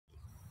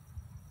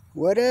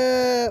What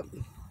up?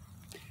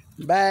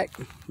 Back,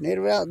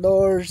 Native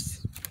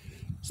Outdoors.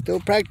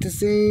 Still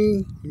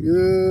practicing.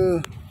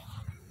 Yeah.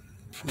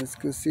 Let's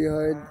go see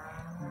how I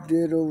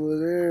did over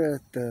there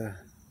at the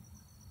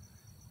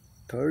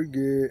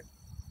Target.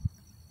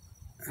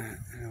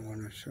 I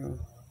want to show.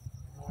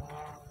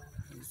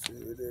 Let's see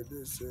what did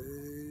they say.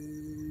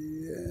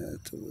 Yeah,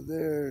 it's over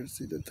there.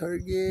 See the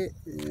Target?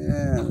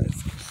 Yeah,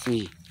 let's go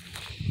see.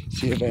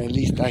 See if at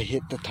least I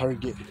hit the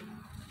target.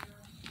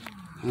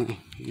 At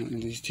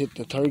least hit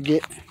the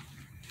target.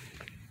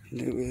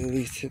 Did we at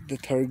least hit the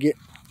target?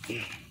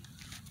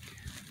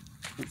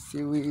 Let's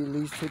see, we at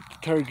least hit the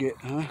target,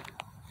 huh?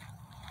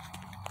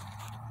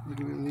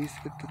 Did we at least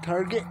hit the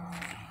target?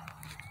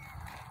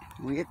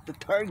 We hit the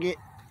target.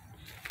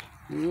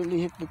 We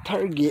really hit the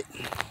target.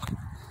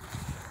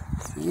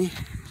 See?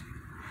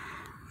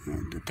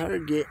 Hit the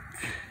target.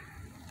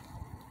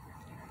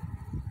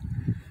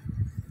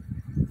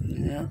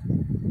 Yeah,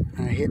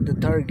 I hit the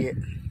target.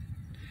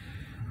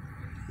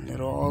 A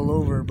little all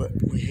over, but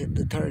we hit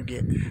the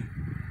target.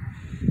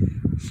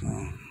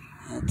 So,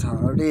 that's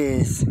how it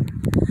is. At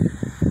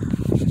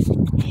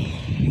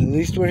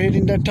least we're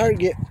hitting the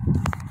target.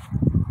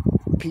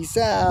 Peace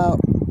out.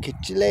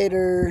 Catch you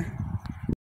later.